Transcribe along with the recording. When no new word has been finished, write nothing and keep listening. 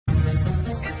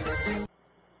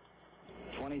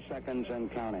seconds and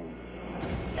counting.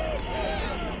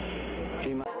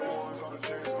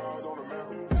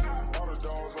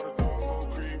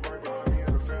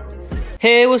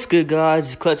 Hey, what's good, guys?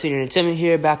 It's Clutch Entertainment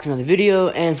here, back with another video.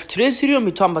 And for today's video, I'm going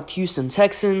to be talking about the Houston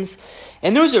Texans.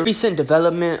 And there was a recent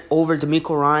development over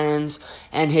DeMeco Ryans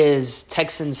and his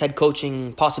Texans head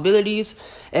coaching possibilities.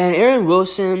 And Aaron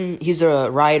Wilson, he's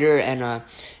a writer and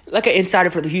like an insider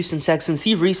for the Houston Texans.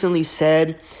 He recently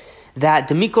said that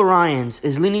DeMeco Ryans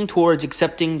is leaning towards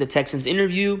accepting the Texans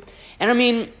interview. And I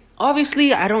mean,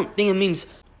 obviously, I don't think it means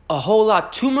a whole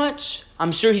lot too much.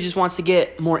 I'm sure he just wants to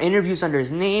get more interviews under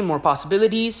his name, more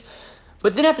possibilities.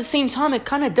 But then at the same time, it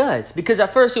kind of does. Because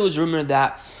at first it was rumored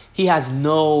that he has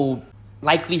no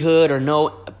likelihood or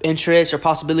no interest or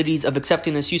possibilities of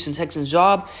accepting this Houston Texans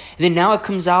job. And then now it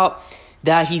comes out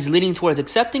that he's leaning towards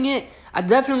accepting it. I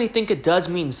definitely think it does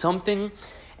mean something.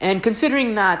 And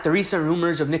considering that the recent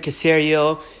rumors of Nick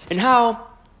Caserio and how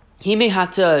he may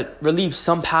have to relieve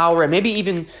some power and maybe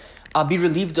even be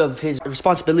relieved of his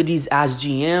responsibilities as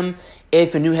GM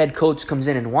if a new head coach comes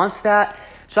in and wants that.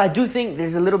 So I do think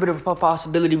there's a little bit of a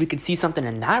possibility we could see something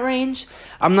in that range.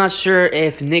 I'm not sure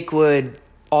if Nick would,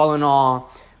 all in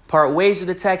all, part ways with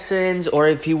the Texans or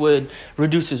if he would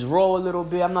reduce his role a little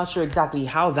bit. I'm not sure exactly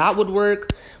how that would work,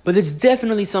 but it's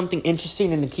definitely something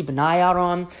interesting and to keep an eye out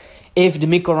on. If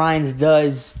DeMeco Ryans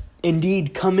does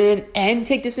indeed come in and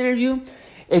take this interview,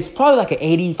 it's probably like an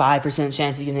 85%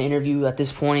 chance he's going to interview at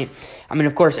this point. I mean,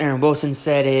 of course, Aaron Wilson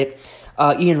said it.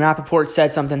 Ian Rappaport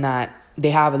said something that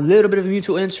they have a little bit of a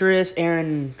mutual interest.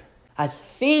 I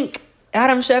think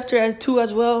Adam Schefter has too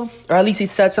as well. Or at least he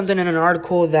said something in an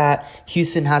article that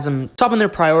Houston has him top on their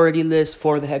priority list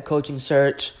for the head coaching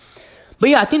search. But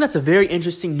yeah, I think that's a very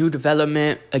interesting new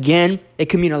development. Again, it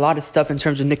could mean a lot of stuff in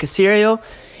terms of Nick Caserio.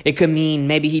 It could mean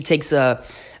maybe he takes a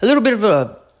little bit of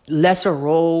a lesser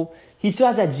role. He still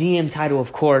has that GM title,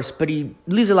 of course, but he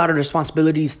leaves a lot of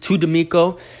responsibilities to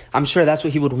DeMeco. I'm sure that's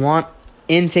what he would want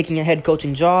in taking a head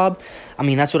coaching job. I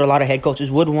mean, that's what a lot of head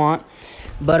coaches would want.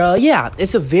 But yeah,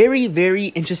 it's a very, very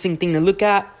interesting thing to look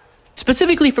at,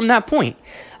 specifically from that point.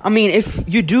 I mean, if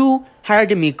you do hire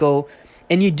DeMeco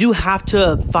and you do have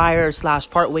to fire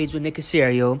 / part ways with Nick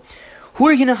Caserio, who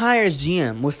are you going to hire as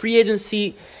GM? With free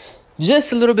agency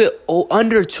just a little bit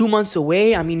under 2 months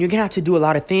away, I mean, you're going to have to do a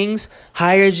lot of things.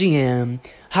 Hire a GM,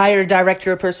 hire a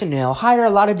director of personnel, hire a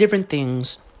lot of different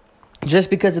things just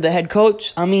because of the head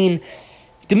coach. I mean,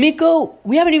 DeMeco,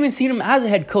 we haven't even seen him as a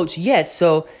head coach yet,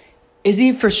 so is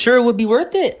he for sure would be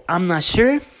worth it? I'm not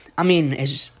sure. I mean,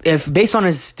 if based on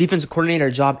his defensive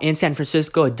coordinator job in San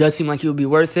Francisco, it does seem like he would be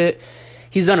worth it.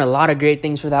 He's done a lot of great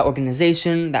things for that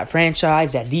organization, that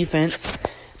franchise, that defense.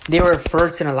 They were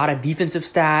first in a lot of defensive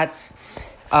stats.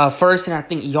 First in, I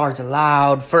think, yards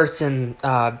allowed. First in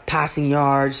passing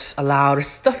yards allowed.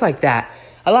 Stuff like that.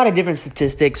 A lot of different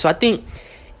statistics. So I think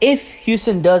if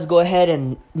Houston does go ahead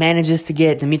and manages to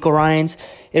get DeMeco Ryans,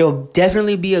 it will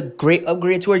definitely be a great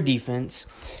upgrade to our defense.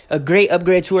 A great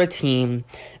upgrade to our team.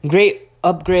 Great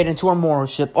upgrade into our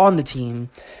moralship on the team.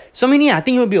 So, I mean, yeah, I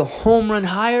think it would be a home run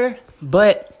hire.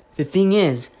 But the thing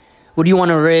is, would you want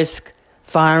to risk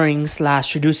firing /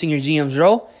 reducing your GM's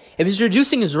role? If it's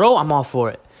reducing his role, I'm all for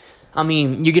it. I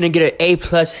mean, you're going to get an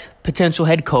A+ potential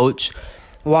head coach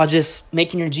while just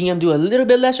making your GM do a little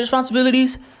bit less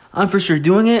responsibilities. I'm for sure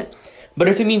doing it. But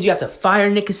if it means you have to fire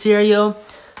Nick Caserio,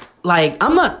 like,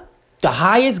 I'm not the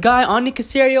highest guy on Nick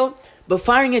Caserio, but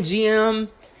firing a GM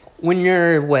when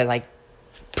you're,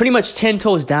 pretty much 10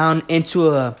 toes down into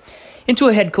a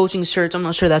head coaching search, I'm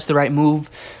not sure that's the right move.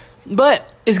 But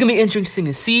it's going to be interesting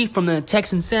to see from the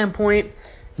Texans standpoint.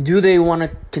 Do they want to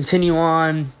continue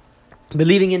on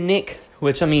believing in Nick?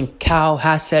 Which, I mean, Cal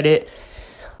has said it.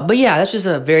 But yeah, that's just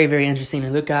a very, very interesting to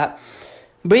look at.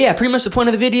 But yeah, pretty much the point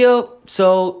of the video.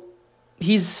 So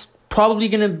he's probably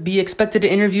going to be expected to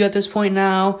interview at this point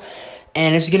now.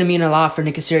 And it's going to mean a lot for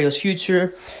Nick Caserio's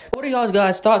future. What are y'all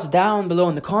guys' thoughts down below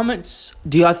in the comments?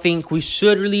 Do y'all think we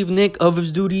should relieve Nick of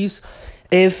his duties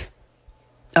if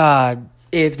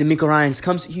DeMeco Ryans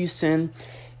comes to Houston?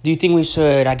 Do you think we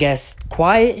should,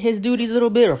 quiet his duties a little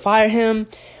bit or fire him?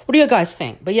 What do you guys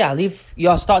think? But yeah, leave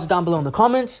y'all's thoughts down below in the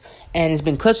comments. And it's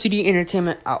been Clutch CD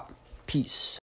Entertainment out. Peace.